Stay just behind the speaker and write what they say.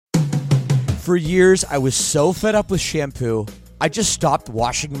For years, I was so fed up with shampoo, I just stopped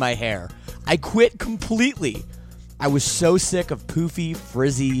washing my hair. I quit completely. I was so sick of poofy,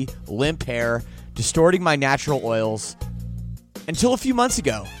 frizzy, limp hair, distorting my natural oils. Until a few months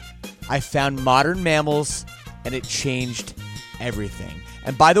ago, I found Modern Mammals, and it changed everything.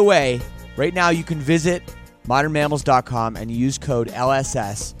 And by the way, right now you can visit modernmammals.com and use code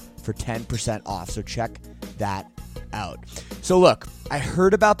LSS for 10% off. So check that out. So look, I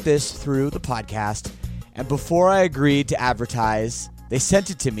heard about this through the podcast, and before I agreed to advertise, they sent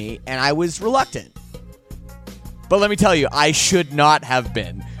it to me, and I was reluctant. But let me tell you, I should not have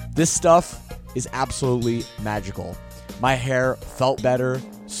been. This stuff is absolutely magical. My hair felt better,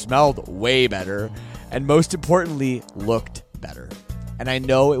 smelled way better, and most importantly, looked better. And I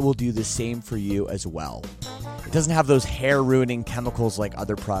know it will do the same for you as well. It doesn't have those hair-ruining chemicals like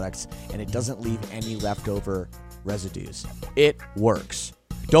other products, and it doesn't leave any leftover residues. It works.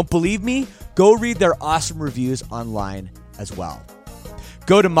 Don't believe me? Go read their awesome reviews online as well.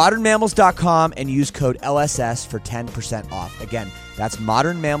 Go to modernmammals.com and use code LSS for 10% off. Again, that's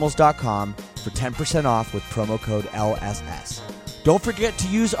modernmammals.com for 10% off with promo code LSS. Don't forget to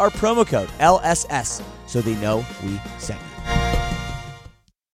use our promo code LSS so they know we sent you.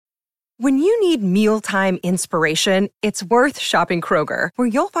 When you need mealtime inspiration, it's worth shopping Kroger, where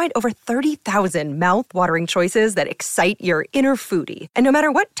you'll find over 30,000 mouth-watering choices that excite your inner foodie. And no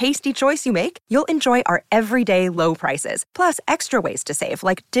matter what tasty choice you make, you'll enjoy our everyday low prices, plus extra ways to save,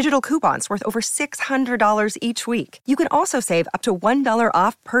 like digital coupons worth over $600 each week. You can also save up to $1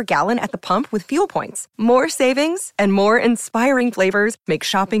 off per gallon at the pump with fuel points. More savings and more inspiring flavors make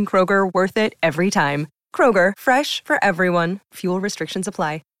shopping Kroger worth it every time. Kroger, fresh for everyone. Fuel restrictions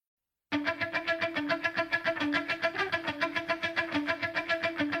apply.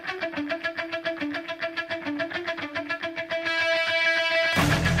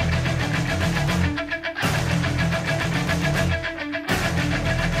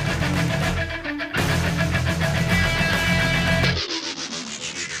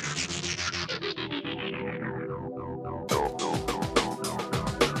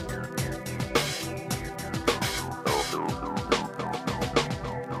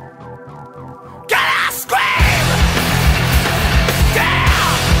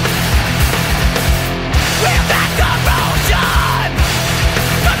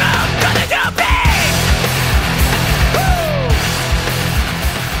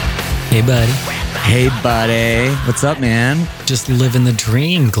 Hey, buddy. Hey, buddy. What's up, man? Just living the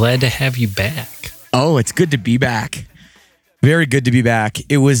dream. Glad to have you back. Oh, it's good to be back. Very good to be back.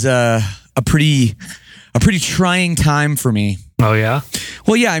 It was a pretty trying time for me. Oh, yeah?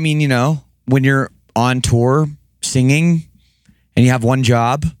 Well, yeah. I mean, you know, when you're on tour singing and you have one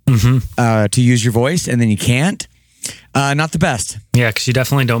job to use your voice and then you can't, not the best. Yeah, because you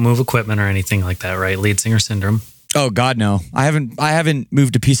definitely don't move equipment or anything like that, right? Lead singer syndrome. Oh God, no! I haven't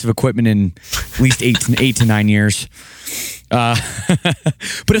moved a piece of equipment in at least 8 to 9 years. But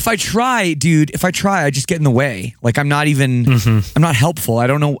if I try, I just get in the way. Like I'm not even. I'm not helpful. I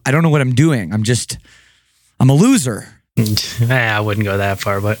don't know what I'm doing. I'm a loser. I wouldn't go that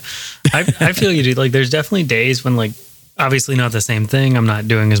far, but I feel you, dude. Like there's definitely days when, like, obviously not the same thing. I'm not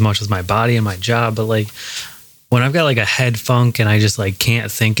doing as much as my body and my job, but like when I've got like a head funk and I just like can't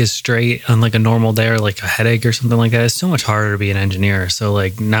think as straight on like a normal day or like a headache or something like that, it's so much harder to be an engineer. So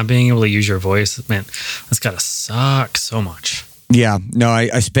like not being able to use your voice, man, that's gotta suck so much. Yeah, no,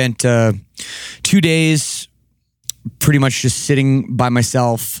 I spent 2 days pretty much just sitting by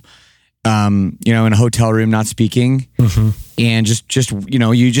myself, in a hotel room, not speaking, and just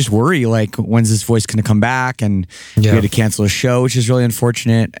you just worry like, when's this voice going to come back? And we had to cancel a show, which is really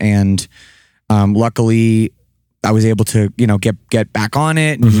unfortunate. And luckily, I was able to get back on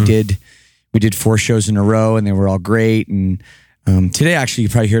it, and we did 4 shows in a row, and they were all great. And today, actually, you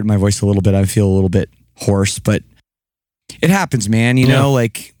probably heard my voice a little bit. I feel a little bit hoarse, but it happens, man. You know,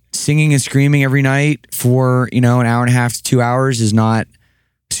 like singing and screaming every night for an hour and a half to 2 hours is not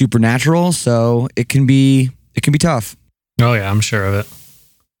supernatural, so it can be tough. Oh yeah, I'm sure of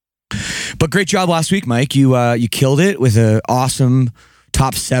it. But great job last week, Mike. You killed it with an awesome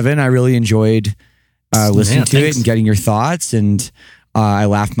top 7. I really enjoyed listening to it and getting your thoughts, and I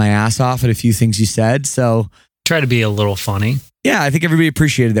laughed my ass off at a few things you said. So try to be a little funny. Yeah, I think everybody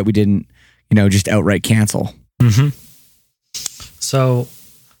appreciated that we didn't, just outright cancel. So,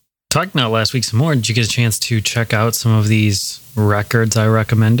 talking about last week some more, did you get a chance to check out some of these records I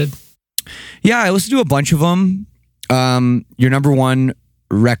recommended? Yeah, I listened to a bunch of them. Your number one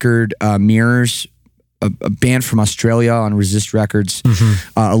record, Mirrors, a band from Australia on Resist Records,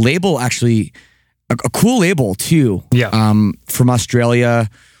 a label actually, a cool label too. Yeah. From Australia.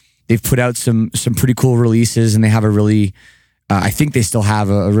 They've put out some pretty cool releases, and they have a really, I think they still have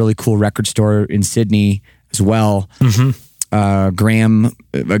a really cool record store in Sydney as well. Graham,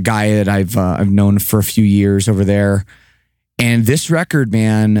 a guy that I've known for a few years over there, and this record,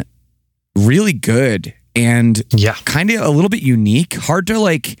 man, really good and kind of a little bit unique. Hard to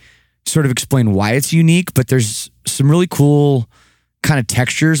like sort of explain why it's unique, but there's some really cool kind of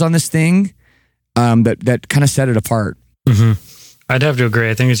textures on this thing that kind of set it apart. I'd have to agree.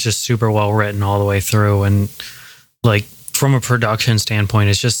 I think it's just super well written all the way through, and like from a production standpoint,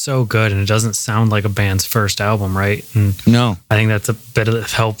 it's just so good, and it doesn't sound like a band's first album, right? And no, I think that's a bit of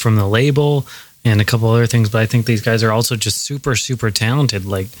help from the label and a couple other things, but I think these guys are also just super, super talented.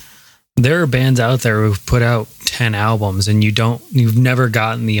 Like, there are bands out there who've put out 10 albums and you've never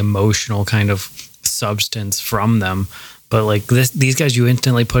gotten the emotional kind of substance from them. But like these guys, you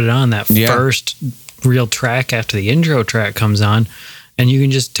instantly put it on that first real track after the intro track comes on, and you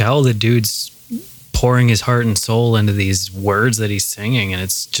can just tell the dude's pouring his heart and soul into these words that he's singing, and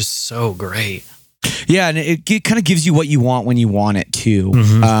it's just so great. Yeah, and it kind of gives you what you want when you want it too.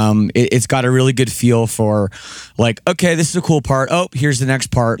 It's got a really good feel for like, okay, this is a cool part. Oh, here's the next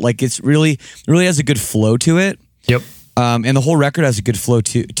part. Like, it's really has a good flow to it. Yep. And the whole record has a good flow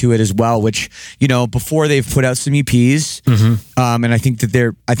to it as well, which, you know, before they've put out some EPs, and I think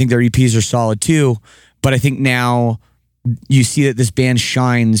their EPs are solid too, but I think now you see that this band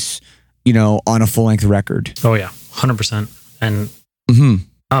shines, you know, on a full-length record. Oh yeah, 100%. And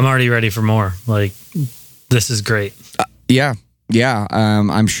I'm already ready for more. Like, this is great. Yeah.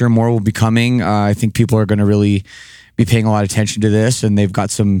 I'm sure more will be coming. I think people are going to really be paying a lot of attention to this, and they've got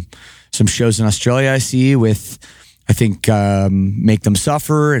some shows in Australia, I see, with, I think, Make Them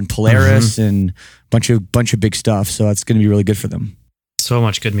Suffer and Polaris and bunch of big stuff. So that's going to be really good for them. So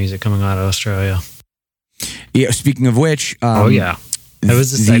much good music coming out of Australia. Yeah. Speaking of which, it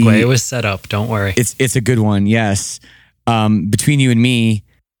was a segue. It was set up. Don't worry. It's a good one. Yes. Between you and me,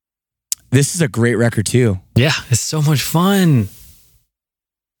 this is a great record too. Yeah, it's so much fun.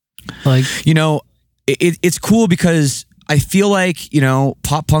 Like, you know, it's cool because I feel like, you know,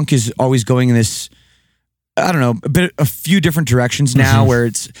 pop punk is always going in this, I don't know, a few different directions now, where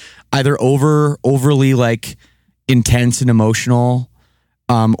it's either overly like intense and emotional,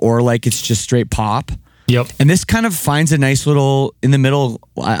 or like it's just straight pop. Yep. And this kind of finds a nice little in the middle,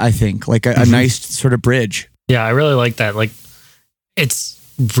 I think, like a nice sort of bridge. Yeah, I really like that. Like, it's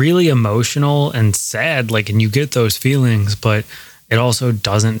really emotional and sad, like, and you get those feelings, but it also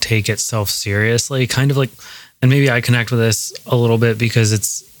doesn't take itself seriously. Kind of like, and maybe I connect with this a little bit because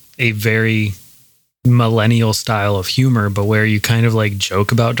it's a very millennial style of humor, but where you kind of like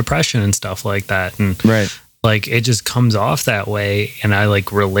joke about depression and stuff like that. And like, it just comes off that way, and I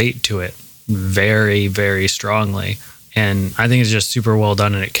like relate to it very, very strongly. And I think it's just super well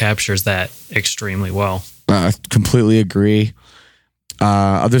done, and it captures that extremely well. Completely agree.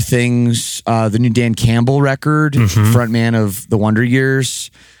 Other things, the new Dan Campbell record, frontman of the Wonder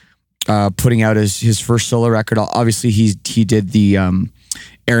Years, putting out his first solo record. Obviously, he did the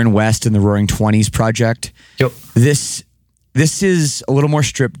Aaron West and the Roaring Twenties project. Yep. This is a little more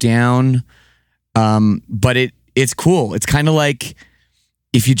stripped down, but it's cool. It's kind of like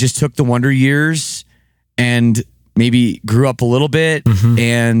if you just took the Wonder Years and maybe grew up a little bit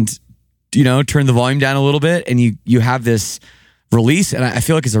and, you know, turned the volume down a little bit, and you have this release, and I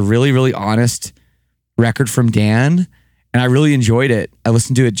feel like it's a really, really honest record from Dan, and I really enjoyed it. I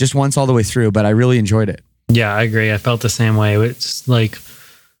listened to it just once all the way through, but I really enjoyed it. Yeah, I agree. I felt the same way. It's like,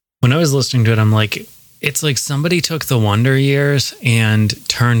 when I was listening to it, I'm like, it's like somebody took the Wonder Years and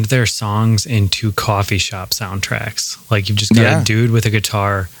turned their songs into coffee shop soundtracks. Like, you've just got a dude with a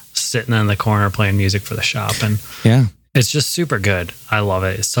guitar sitting in the corner playing music for the shop, and it's just super good. I love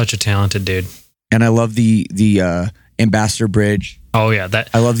it. It's such a talented dude. And I love the Ambassador Bridge. Oh yeah,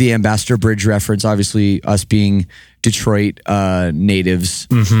 I love the Ambassador Bridge reference. Obviously, us being Detroit natives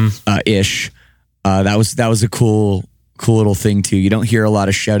ish. That was a cool little thing too. You don't hear a lot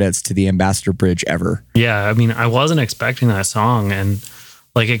of shout outs to the Ambassador Bridge ever. Yeah, I mean, I wasn't expecting that song, and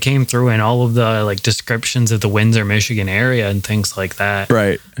like, it came through in all of the like descriptions of the Windsor, Michigan area and things like that.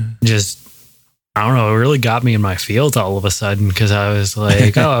 Right. Just, I don't know, it really got me in my field all of a sudden, because I was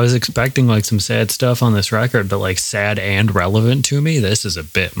like, I was expecting like some sad stuff on this record, but like sad and relevant to me. This is a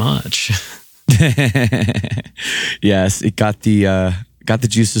bit much. Yes, it got the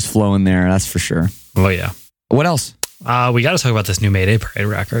juices flowing there. That's for sure. Oh yeah. What else? We got to talk about this new Mayday Parade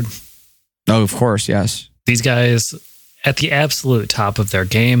record. Oh, of course. Yes. These guys at the absolute top of their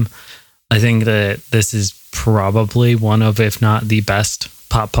game. I think that this is probably one of, if not the best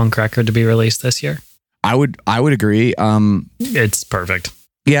pop punk record to be released this year. I would agree. It's perfect.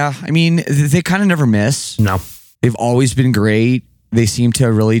 Yeah, I mean, they kind of never miss. No. They've always been great. They seem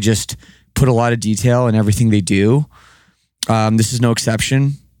to really just put a lot of detail in everything they do. This is no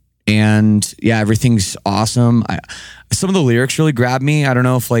exception. And yeah, everything's awesome. Some of the lyrics really grab me. I don't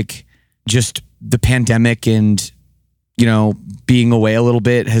know if like just the pandemic and, you know, being away a little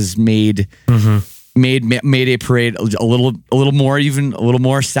bit has made Mayday Parade a little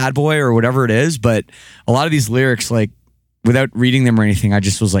more sad boy or whatever it is. But a lot of these lyrics, like without reading them or anything, I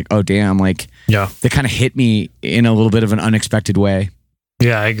just was like, oh damn, like they kind of hit me in a little bit of an unexpected way.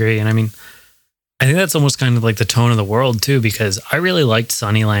 Yeah, I agree. And I mean, I think that's almost kind of like the tone of the world too, because I really liked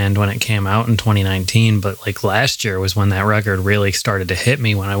Sunnyland when it came out in 2019, but like last year was when that record really started to hit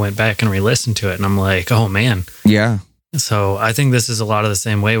me when I went back and re-listened to it. And I'm like, oh man. Yeah. So I think this is a lot of the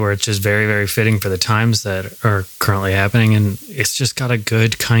same way, where it's just very, very fitting for the times that are currently happening. And it's just got a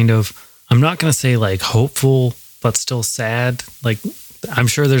good kind of, I'm not going to say like hopeful, but still sad. Like, I'm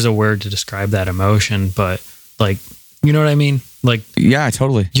sure there's a word to describe that emotion, but like, you know what I mean? Like, yeah,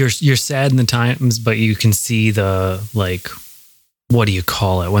 totally. You're sad in the times, but you can see the, like, what do you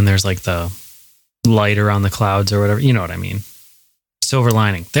call it when there's like the light around the clouds or whatever? You know what I mean? Silver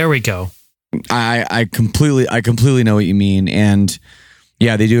lining. There we go. I completely know what you mean. And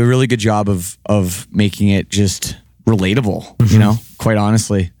yeah, they do a really good job of making it just relatable, you know, quite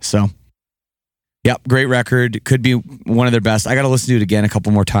honestly. So yep, great record. Could be one of their best. I got to listen to it again a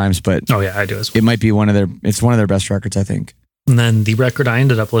couple more times, but oh yeah, I do as well. It might be it's one of their best records, I think. And then the record I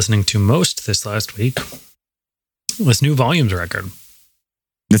ended up listening to most this last week was New Volumes record.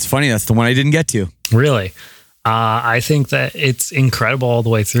 It's funny. That's the one I didn't get to. Really? I think that it's incredible all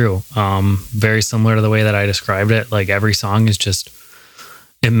the way through. Very similar to the way that I described it. Like every song is just,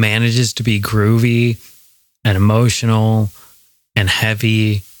 it manages to be groovy and emotional and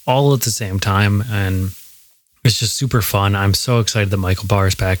heavy all at the same time. And it's just super fun. I'm so excited that Michael Barr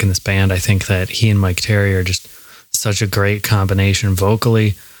is back in this band. I think that he and Mike Terry are just such a great combination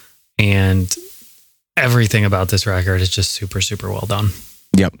vocally, and everything about this record is just super, super well done.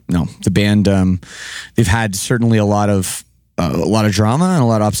 Yep. No, the band, they've had certainly a lot of drama and a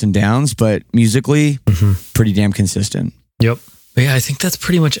lot of ups and downs, but musically pretty damn consistent. Yep. But yeah, I think that's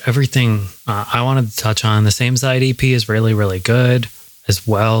pretty much everything I wanted to touch on. The Same Side EP is really, really good as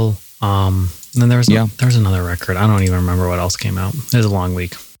well. And then there was another record. I don't even remember what else came out. It was a long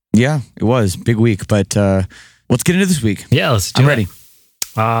week. Yeah, it was big week, but let's get into this week. Yeah, let's do it. I'm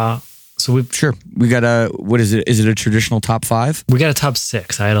ready. So we got what is it? Is it a traditional top 5? We got a top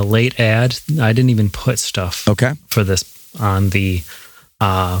 6. I had a late ad. I didn't even put stuff for this on the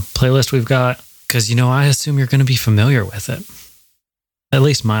playlist we've got, because, you know, I assume you're going to be familiar with it, at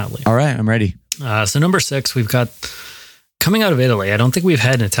least mildly. All right, I'm ready. So number 6, we've got coming out of Italy. I don't think we've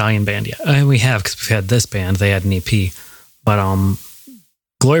had an Italian band yet. I mean, we have, because we've had this band. They had an EP. But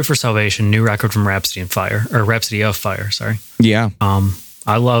Glory for Salvation, new record from Rhapsody of Fire, sorry. Yeah.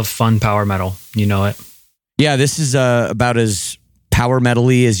 I love fun power metal. You know it. Yeah, this is about as power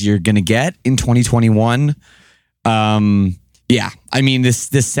metal-y as you're going to get in 2021. Yeah, I mean, this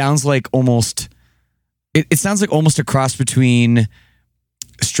sounds like almost... It sounds like almost a cross between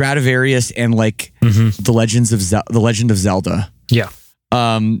Stradivarius and like the Legend of Zelda. Yeah.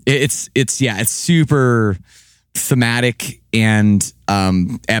 It's super thematic and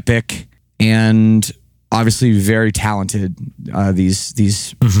epic, and obviously very talented.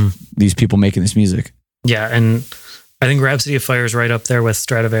 These people making this music. Yeah, and I think Rhapsody of Fire is right up there with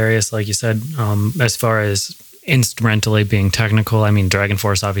Stradivarius, like you said. As far as instrumentally being technical, I mean, Dragon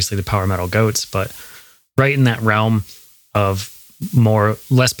Force, obviously the power metal goats, but right in that realm of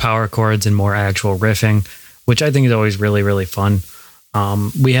less power chords and more actual riffing, which I think is always really, really fun.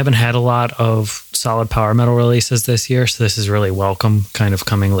 We haven't had a lot of solid power metal releases this year, so this is really welcome, kind of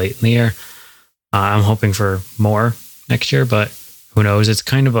coming late in the year. I'm hoping for more next year, but who knows? It's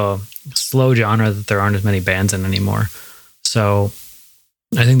kind of a slow genre that there aren't as many bands in anymore. So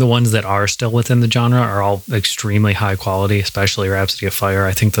I think the ones that are still within the genre are all extremely high quality, especially Rhapsody of Fire.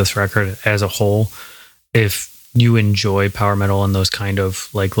 I think this record as a whole, if you enjoy power metal and those kind of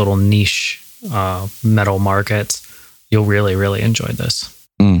like little niche metal markets, you'll really, really enjoy this.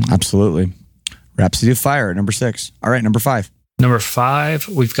 Absolutely. Rhapsody of Fire, number 6. All right, number 5. Number 5,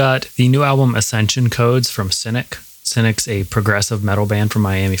 we've got the new album Ascension Codes from Cynic. Cynic's a progressive metal band from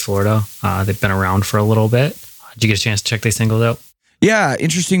Miami, Florida. They've been around for a little bit. Did you get a chance to check these singles out? Yeah,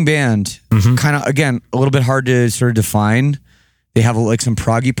 interesting band. Kind of, again, a little bit hard to sort of define. They have like some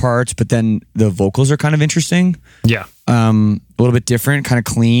proggy parts, but then the vocals are kind of interesting. Yeah. A little bit different, kind of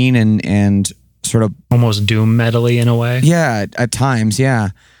clean and sort of... almost doom metal-y in a way. Yeah, at times, yeah.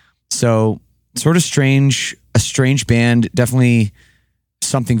 So sort of strange, a strange band. Definitely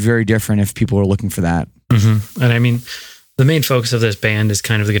something very different if people are looking for that. Mm-hmm. And I mean, the main focus of this band is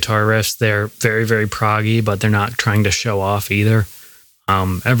kind of the guitar riffs. They're very, very proggy, but they're not trying to show off either.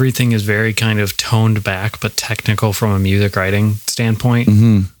 Everything is very kind of toned back, but technical from a music writing standpoint,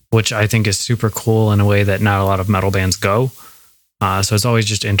 which I think is super cool in a way that not a lot of metal bands go. So it's always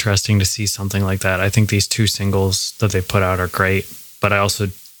just interesting to see something like that. I think these 2 singles that they put out are great, but I also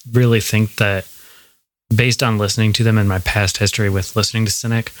really think that based on listening to them and my past history with listening to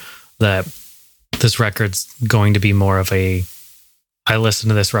Cynic, that this record's going to be more of I listen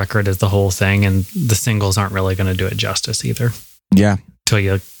to this record as the whole thing, and the singles aren't really going to do it justice either. Yeah. Till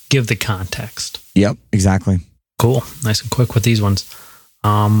you give the context. Yep, exactly. Cool. Nice and quick with these ones.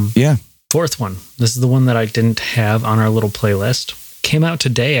 Yeah. 4th one. This is the one that I didn't have on our little playlist. Came out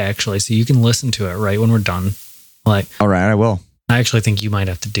today, actually, so you can listen to it right when we're done. Like, all right, I will. I actually think you might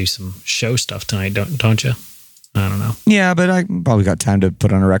have to do some show stuff tonight, don't you? I don't know. Yeah, but I probably got time to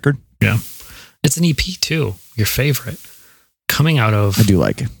put on a record. Yeah. It's an EP too, your favorite. Coming out of I do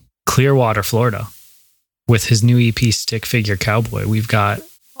like it. Clearwater, Florida, with his new EP, Stick Figure Cowboy. We've got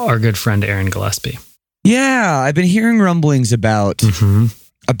our good friend Aaron Gillespie. Yeah, I've been hearing rumblings about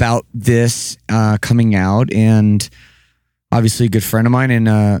this coming out, and obviously a good friend of mine and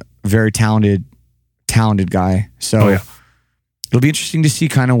a very talented guy. So it'll be interesting to see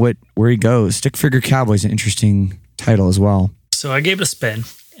kind of where he goes. Stick Figure Cowboy is an interesting title as well. So I gave it a spin,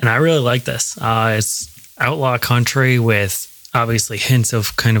 and I really like this. It's outlaw country with obviously hints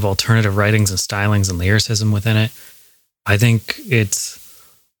of kind of alternative writings and stylings and lyricism within it. I think it's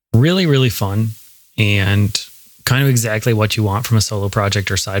really, really fun and kind of exactly what you want from a solo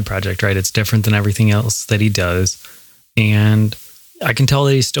project or side project, right? It's different than everything else that he does. And I can tell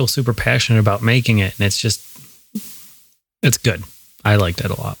that he's still super passionate about making it. And it's good. I liked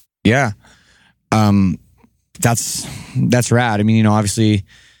it a lot. Yeah. That's rad. I mean, obviously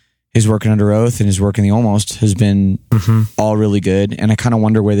his work in Under Oath and his work in The Almost has been all really good. And I kind of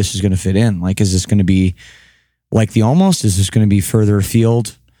wonder where this is going to fit in. Like, is this going to be like The Almost? Is this going to be further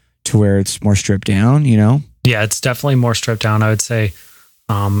afield to where it's more stripped down, Yeah, it's definitely more stripped down, I would say.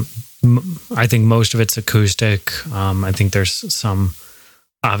 I think most of it's acoustic. I think there's some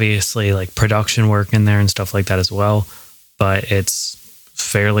obviously like production work in there and stuff like that as well. But it's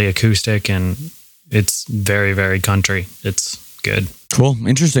fairly acoustic and it's very, very country. It's good. Cool.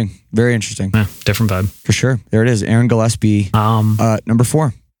 Interesting. Very interesting. Yeah, different vibe. For sure. There it is. Aaron Gillespie, number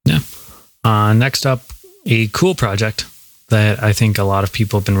 4. Yeah. Next up, a cool project that I think a lot of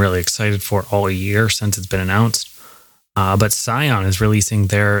people have been really excited for all year since it's been announced. But Scion is releasing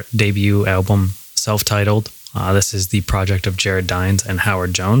their debut album, self-titled. This is the project of Jared Dines and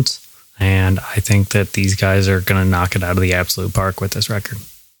Howard Jones. And I think that these guys are going to knock it out of the absolute park with this record.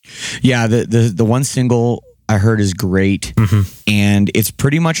 Yeah, the one single I heard is great. And it's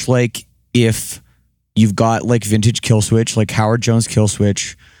pretty much like if you've got like vintage Killswitch, like Howard Jones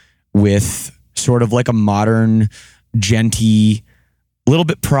Killswitch, with sort of like a modern, genty, little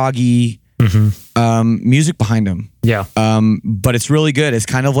bit proggy music behind him. Yeah. But it's really good. It's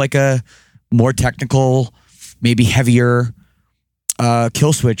kind of like a more technical, maybe heavier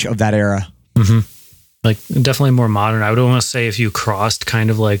Killswitch of that era. Like definitely more modern. I would almost say if you crossed kind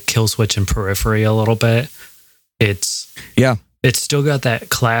of like Killswitch and Periphery a little bit, it's still got that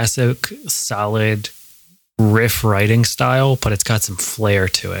classic solid riff writing style, but it's got some flair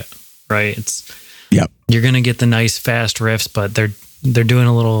to it, right? You're gonna get the nice fast riffs, but they're doing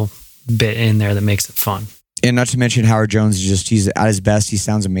a little bit in there that makes it fun. And not to mention Howard Jones, he's at his best. He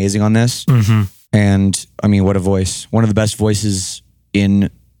sounds amazing on this. And I mean, what a voice. One of the best voices in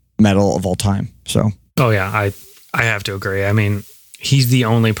metal of all time. So I have to agree. I mean, he's the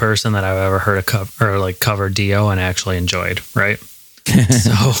only person that I've ever heard cover Dio and actually enjoyed, right?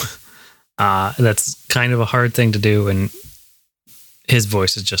 So that's kind of a hard thing to do, and his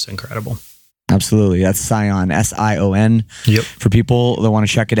voice is just incredible. Absolutely. That's Scion, S-I-O-N. Yep. For people that want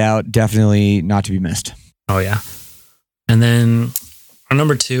to check it out, definitely not to be missed. Oh, yeah. And then our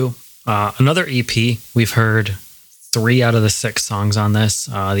number 2, another EP. We've heard 3 out of the 6 songs on this.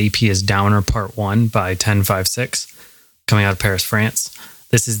 The EP is Downer Part 1 by 1056, coming out of Paris, France.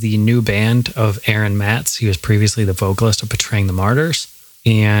 This is the new band of Aaron Matz. He was previously the vocalist of Betraying the Martyrs.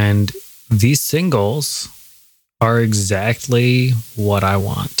 And these singles are exactly what I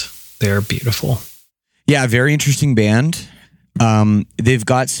want. They're beautiful. Yeah, very interesting band. They've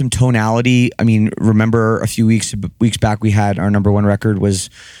got some tonality. I mean, remember a few weeks back, we had our number 1 record was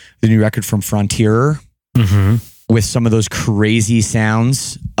the new record from Frontier with some of those crazy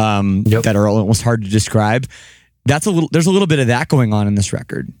sounds that are almost hard to describe. There's a little bit of that going on in this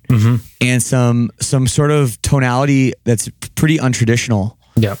record, and some sort of tonality that's pretty untraditional.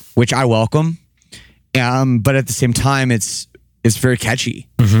 Yeah. which I welcome. But at the same time, it's very catchy.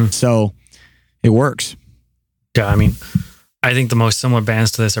 So it works. Yeah, I mean, I think the most similar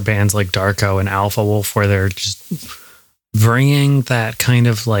bands to this are bands like Darko and Alpha Wolf, where they're just bringing that kind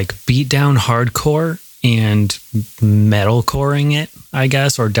of like beat down hardcore and metalcoring it, I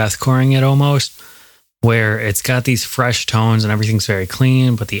guess, or deathcoring it almost, where it's got these fresh tones and everything's very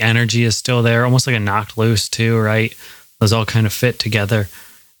clean, but the energy is still there, almost like a Knocked Loose too, right? Those all kind of fit together.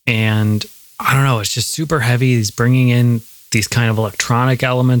 And I don't know, it's just super heavy. He's bringing in these kind of electronic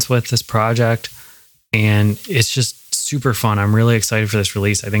elements with this project, and it's just super fun. I'm really excited for this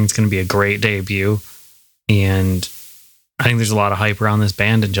release. I think it's going to be a great debut, and I think there's a lot of hype around this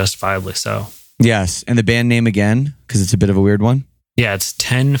band, and justifiably so. Yes. And the band name again, because it's a bit of a weird one. Yeah, it's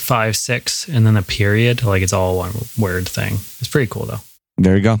 1056 and then a period. Like it's all one word thing. It's pretty cool though.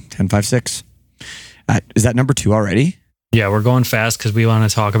 There you go. 1056. Is that number 2 already? Yeah, we're going fast because we want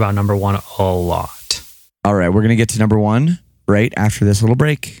to talk about number 1 a lot. All right. We're going to get to number 1 right after this little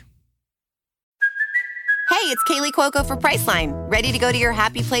break. Hey, it's Kaylee Cuoco for Priceline. Ready to go to your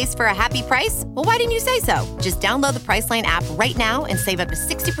happy place for a happy price? Well, why didn't you say so? Just download the Priceline app right now and save up to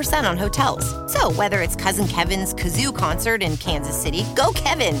 60% on hotels. So whether it's Cousin Kevin's Kazoo Concert in Kansas City, go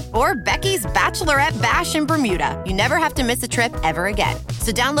Kevin, or Becky's Bachelorette Bash in Bermuda, you never have to miss a trip ever again.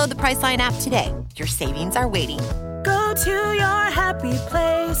 So download the Priceline app today. Your savings are waiting. Go to your happy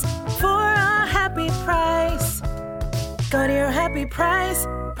place for a happy price. Go to your happy price,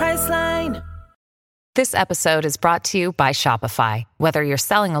 Priceline. This episode is brought to you by Shopify. Whether you're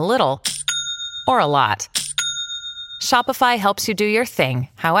selling a little or a lot, Shopify helps you do your thing,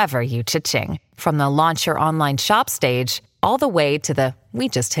 however you cha-ching. From the launch your online shop stage, all the way to the we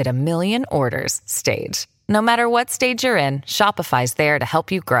just hit 1 million orders stage. No matter what stage you're in, Shopify's there to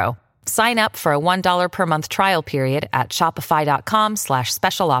help you grow. Sign up for a $1 per month trial period at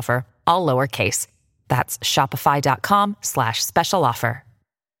shopify.com/special offer, all lowercase. That's shopify.com/special offer.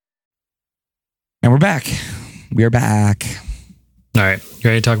 And we're back. We are back. All right. You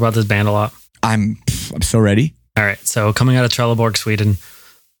ready to talk about this band a lot? I'm so ready. All right. So coming out of Trelleborg, Sweden,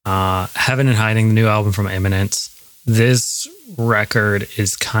 Heaven and Hiding, the new album from Imminence. This record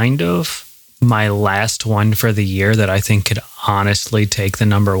is kind of my last one for the year that I think could honestly take the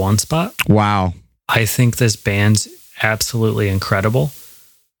number 1 spot. Wow. I think this band's absolutely incredible.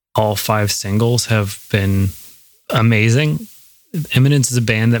 All 5 singles have been amazing. Imminence is a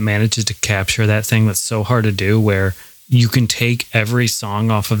band that manages to capture that thing that's so hard to do, where you can take every song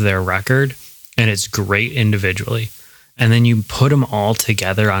off of their record and it's great individually, and then you put them all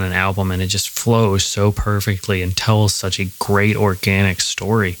together on an album and it just flows so perfectly and tells such a great organic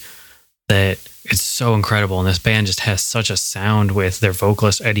story that it's so incredible. And this band just has such a sound, with their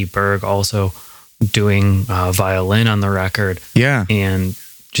vocalist Eddie Berg also doing violin on the record. Yeah. And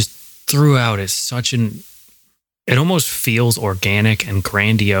just throughout, it's such it almost feels organic and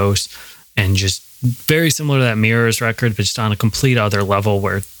grandiose and just very similar to that Mirrors record, but just on a complete other level,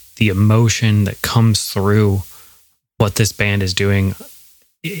 where the emotion that comes through what this band is doing,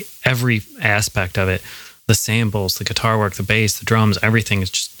 every aspect of it, the samples, the guitar work, the bass, the drums, everything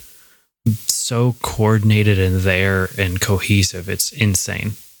is just so coordinated and there and cohesive. It's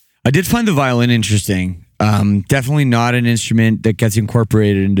insane. I did find the violin interesting. Definitely not an instrument that gets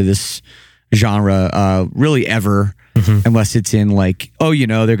incorporated into this genre really ever, unless it's in like,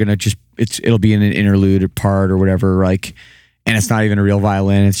 they're gonna just it'll be in an interlude part or whatever, like, and it's not even a real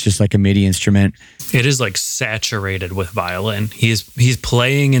violin, it's just like a MIDI instrument. It is like saturated with violin. He's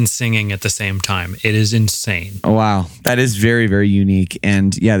playing and singing at the same time. It is insane. Oh wow, that is very, very unique.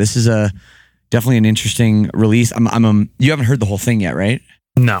 And yeah, this is definitely an interesting release. You haven't heard the whole thing yet, right?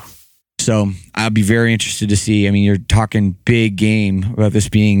 No. So I'll be very interested to see. I mean, you're talking big game about this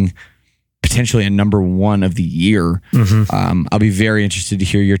being potentially a number 1 of the year. I'll be very interested to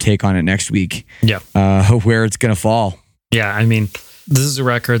hear your take on it next week. Yeah. Where it's going to fall. Yeah. I mean, this is a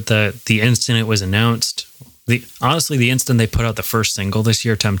record that the instant it was announced, honestly, the instant they put out the first single this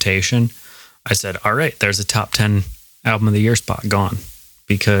year, Temptation, I said, all right, there's a top 10 album of the year spot gone.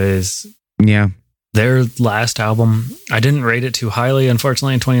 Because their last album, I didn't rate it too highly,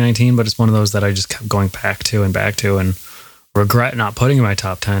 unfortunately, in 2019, but it's one of those that I just kept going back to and regret not putting in my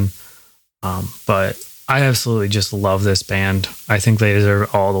top 10. But I absolutely just love this band. I think they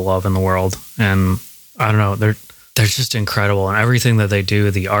deserve all the love in the world. And I don't know, they're just incredible. And everything that they do,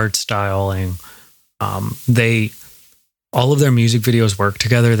 the art styling, all of their music videos work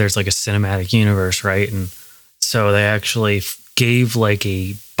together. There's like a cinematic universe, right? And so they actually gave like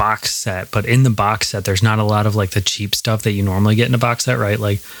a box set, but in the box set, there's not a lot of like the cheap stuff that you normally get in a box set, right?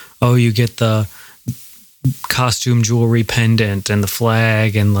 Like, you get the costume jewelry pendant and the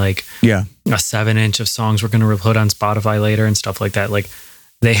flag and like Yeah. a 7-inch of songs we're going to put on Spotify later and stuff like that. Like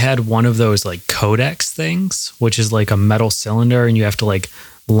they had one of those like codex things, which is like a metal cylinder and you have to like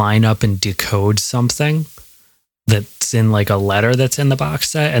line up and decode something that's in like a letter that's in the box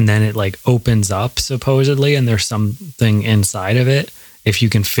set. And then it like opens up supposedly. And there's something inside of it. If you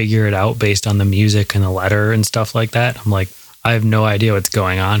can figure it out based on the music and the letter and stuff like that. I'm like, I have no idea what's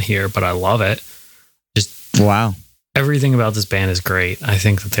going on here, but I love it. Just Wow. everything about this band is great. I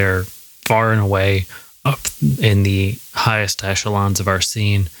think that they're far and away up in the highest echelons of our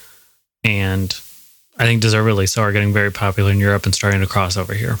scene. And I think deservedly so are getting very popular in Europe and starting to cross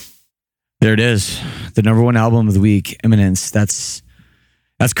over here. There it is. The number one album of the week, Eminence. That's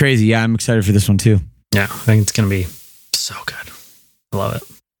crazy. Yeah, I'm excited for this one too. Yeah, I think it's going to be so good. I love it.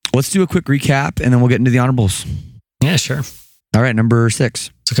 Let's do a quick recap and then we'll get into the honorables. Yeah, sure. All right, number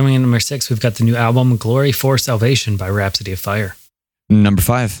 6. So coming in number 6, we've got the new album Glory for Salvation by Rhapsody of Fire. Number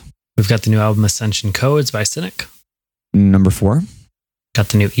 5. We've got the new album Ascension Codes by Cynic. Number 4. Got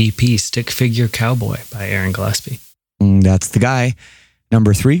the new EP Stick Figure Cowboy by Aaron Gillespie. That's the guy.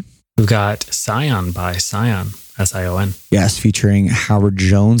 Number 3. We've got Scion by Scion, S-I-O-N. Yes, featuring Howard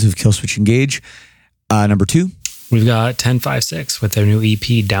Jones of Killswitch Engage. Number 2. We've got 1056 with their new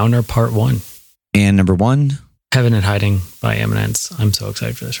EP Downer Part 1. And number 1. Heaven and Hiding by Eminence. I'm so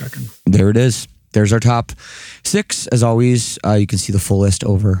excited for this record. There it is. There's our top 6. As always, you can see the full list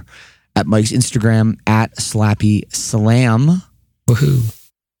over at Mike's Instagram at Slappy Slam. Woohoo.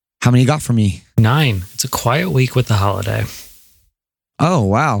 How many you got for me? 9. It's a quiet week with the holiday. Oh,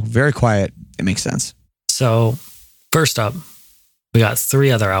 wow. Very quiet. It makes sense. So, first up, we got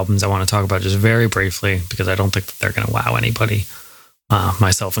 3 other albums I want to talk about just very briefly because I don't think that they're going to wow anybody,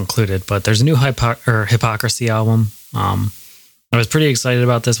 myself included. But there's a new Hypocrisy album. I was pretty excited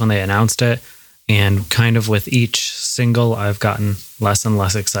about this when they announced it. And kind of with each single, I've gotten less and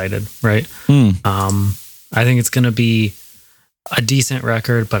less excited, right? I think it's going to be a decent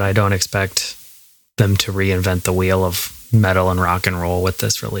record, but I don't expect them to reinvent the wheel of metal and rock and roll with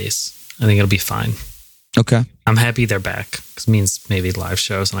this release. I think it'll be fine. Okay. I'm happy they're back because it means maybe live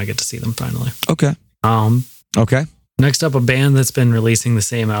shows and I get to see them finally. Okay. Okay. Next up, a band that's been releasing the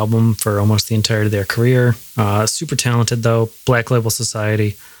same album for almost the entirety of their career. Super talented though, Black Label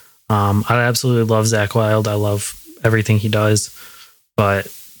Society. I absolutely love Zakk Wylde. I love everything he does, but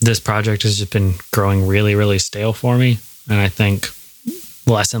this project has just been growing really, really stale for me. And I think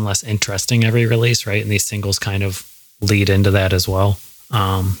less and less interesting every release, right? And these singles kind of lead into that as well.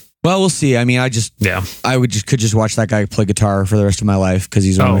 Well, we'll see. I mean, I could just watch that guy play guitar for the rest of my life because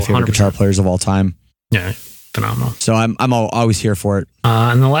he's one of my favorite 100%. guitar players of all time. Yeah, phenomenal. So I'm always here for it.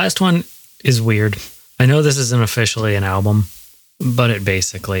 And the last one is weird. I know this isn't officially an album, but it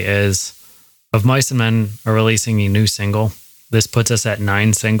basically is. Of Mice and Men are releasing a new single. This puts us at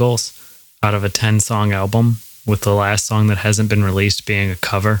 9 singles out of a 10-song album, with the last song that hasn't been released being a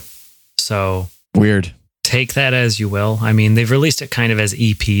cover. So Weird. take that as you will. I mean, they've released it kind of as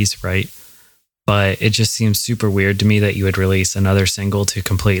EPs, right? But it just seems super weird to me that you would release another single to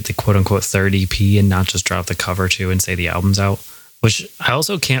complete the quote-unquote third EP and not just drop the cover too and say the album's out. Which I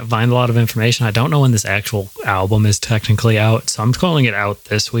also can't find a lot of information. I don't know when this actual album is technically out, so I'm calling it out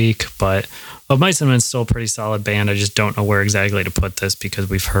this week. But Of Mice and Men is still a pretty solid band. I just don't know where exactly to put this because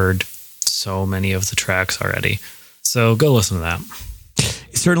we've heard so many of the tracks already. So go listen to that.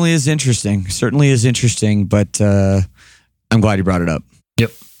 It certainly is interesting. But I'm glad you brought it up.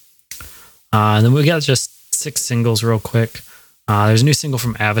 Yep. And then we got just 6 singles real quick. There's a new single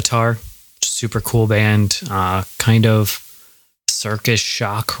from Avatar, super cool band, kind of circus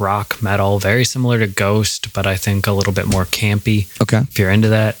shock rock metal, very similar to Ghost, but I think a little bit more campy. Okay. If you're into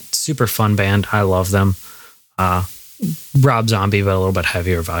that, super fun band. I love them. Rob Zombie, but a little bit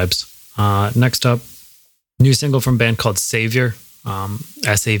heavier vibes. Next up, new single from a band called Savior,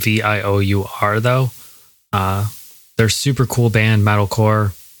 Saviour though. They're super cool band,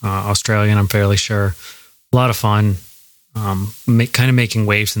 metalcore, Australian, I'm fairly sure. A lot of fun. Kind of making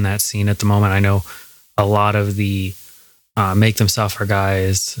waves in that scene at the moment. I know a lot of the Make Them Suffer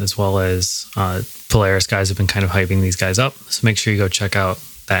guys, as well as Polaris guys, have been kind of hyping these guys up. So make sure you go check out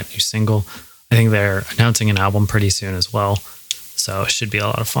that new single. I think they're announcing an album pretty soon as well. So it should be a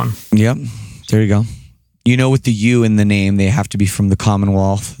lot of fun. Yep. There you go. You know, with the U in the name, they have to be from the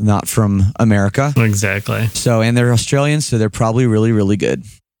Commonwealth, not from America. Exactly. So, and they're Australians, so they're probably really, really good.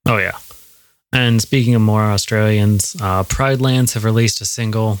 Oh, yeah. And speaking of more Australians, Pride Lands have released a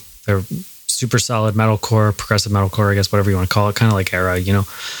single. They're super solid metalcore, progressive metalcore, I guess, whatever you want to call it. Kind of like Era, you know,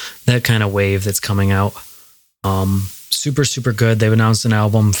 that kind of wave that's coming out. Super, super good. They've announced an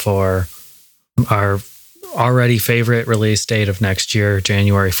album for our already favorite release date of next year,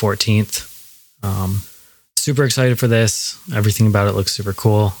 January 14th. Super excited for this. Everything about it looks super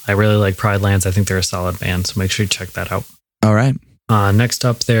cool. I really like Pride Lands. I think they're a solid band, so make sure you check that out. All right. Next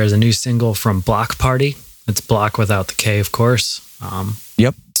up, there's a new single from Block Party. It's Block without the K, of course.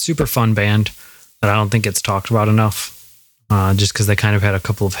 Yep. Super fun band that I don't think gets talked about enough, just because they kind of had a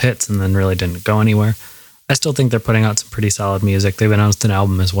couple of hits and then really didn't go anywhere. I still think they're putting out some pretty solid music. They've announced an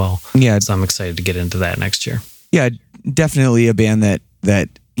album as well. Yeah. So I'm excited to get into that next year. Yeah, definitely a band that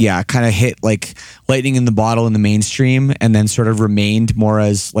kind of hit like lightning in the bottle in the mainstream and then sort of remained more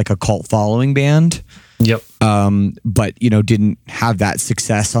as like a cult following band. Yep. But, didn't have that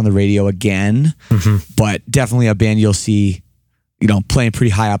success on the radio again. Mm-hmm. But definitely a band you'll see, playing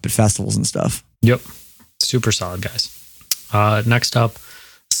pretty high up at festivals and stuff. Yep. Super solid, guys. Next up,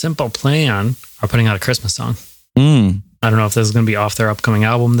 Simple Plan are putting out a Christmas song. I don't know if this is going to be off their upcoming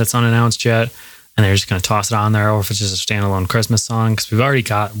album that's unannounced yet, and they're just going to toss it on there, or if it's just a standalone Christmas song, because we've already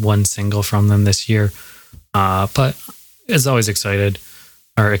got one single from them this year. But it's always exciting.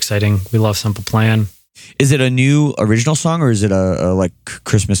 We love Simple Plan. Is it a new original song, or is it a like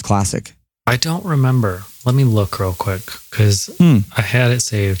Christmas classic? I don't remember. Let me look real quick, because I had it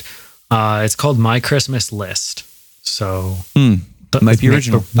saved. It's called My Christmas List. So it might be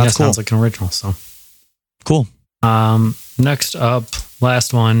original. That's cool. Sounds like an original. So cool. Next up,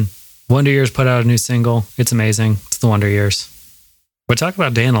 last one. Wonder Years put out a new single. It's amazing. It's the Wonder Years. We're talking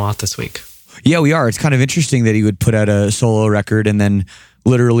about Dan a lot this week. Yeah, we are. It's kind of interesting that he would put out a solo record and then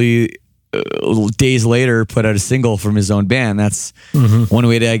literally days later put out a single from his own band. That's one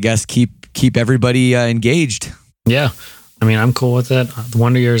way to, I guess, keep everybody engaged. Yeah. I mean, I'm cool with it. The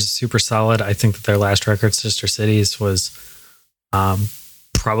Wonder Years is super solid. I think that their last record, Sister Cities, was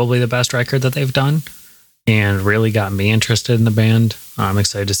probably the best record that they've done and really got me interested in the band. I'm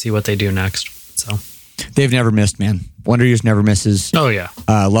excited to see what they do next. So they've never missed, man. Wonder Years never misses. Oh yeah.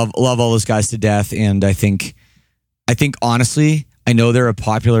 Love all those guys to death. And I think honestly, I know they're a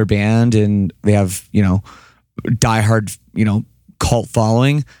popular band and they have, diehard, cult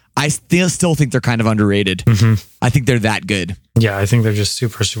following. I still think they're kind of underrated. I think they're that good. Yeah, I think they're just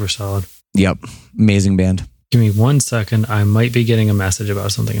super, super solid. Yep. Amazing band. Give me 1 second. I might be getting a message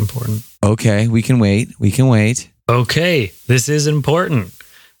about something important. Okay, we can wait. Okay, this is important.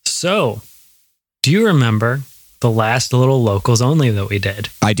 So, do you remember the last little locals only that we did?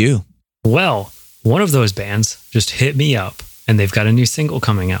 I do. Well, one of those bands just hit me up and they've got a new single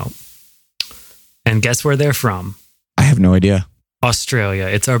coming out. And guess where they're from? I have no idea. Australia.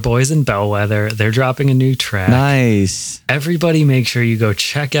 It's our boys in Bellwether. They're dropping a new track. Nice. Everybody make sure you go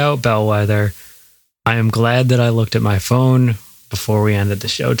check out Bellwether. I am glad that I looked at my phone before we ended the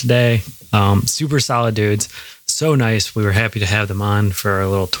show today. Super solid dudes. So nice. We were happy to have them on for our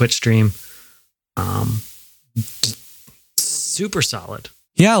little Twitch stream. Super solid.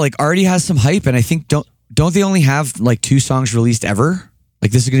 Yeah, like already has some hype, and I think don't they only have like 2 songs released ever? Like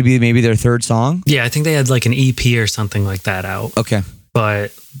this is going to be maybe their 3rd song? Yeah, I think they had like an EP or something like that out. Okay.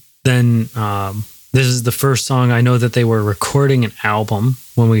 But then this is the first song. I know that they were recording an album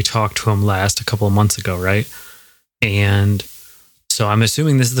when we talked to them last a couple of months ago, right? And so I'm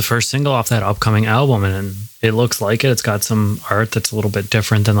assuming this is the first single off that upcoming album, and it looks like it. It's got some art that's a little bit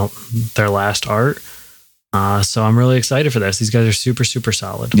different than their last art. So I'm really excited for this. These guys are super, super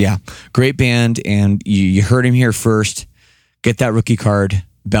solid. Yeah, great band, and you heard him here first. Get that rookie card,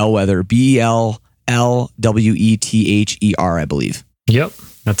 Bellwether, Bellwether, I believe. Yep,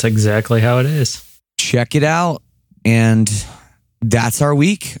 that's exactly how it is. Check it out, and that's our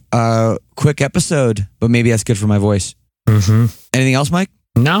week. Quick episode, but maybe that's good for my voice. Anything else, Mike?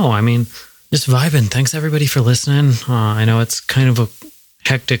 No, I mean, just vibing. Thanks everybody for listening. I know it's kind of a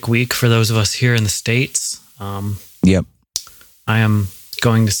hectic week for those of us here in the States. Yep. I am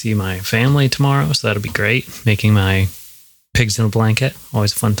going to see my family tomorrow, so that'll be great. Making my pigs in a blanket,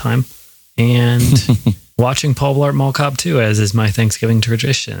 always a fun time. And watching Paul Blart Mall Cop 2, as is my Thanksgiving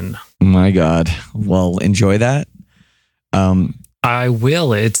tradition. My God. Well, enjoy that. I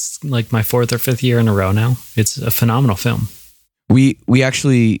will. It's like my 4th or 5th year in a row now. It's a phenomenal film. We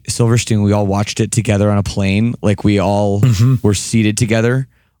actually, Silverstein, we all watched it together on a plane. Like we all were seated together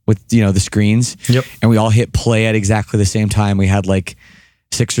with, the screens. Yep. And we all hit play at exactly the same time. We had like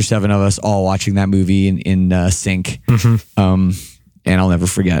 6 or 7 of us all watching that movie in sync. And I'll never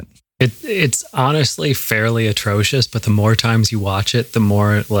forget. It's honestly fairly atrocious, but the more times you watch it, the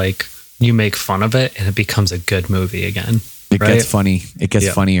more like you make fun of it and it becomes a good movie again. It gets funny. It gets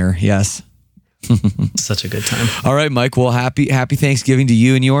funnier. Yes. Such a good time. All right, Mike. Well, happy Thanksgiving to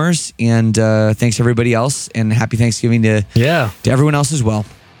you and yours. And thanks everybody else. And happy Thanksgiving to everyone else as well.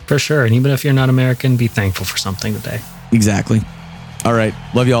 For sure. And even if you're not American, be thankful for something today. Exactly. All right.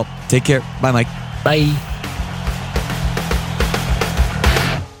 Love y'all. Take care. Bye, Mike. Bye.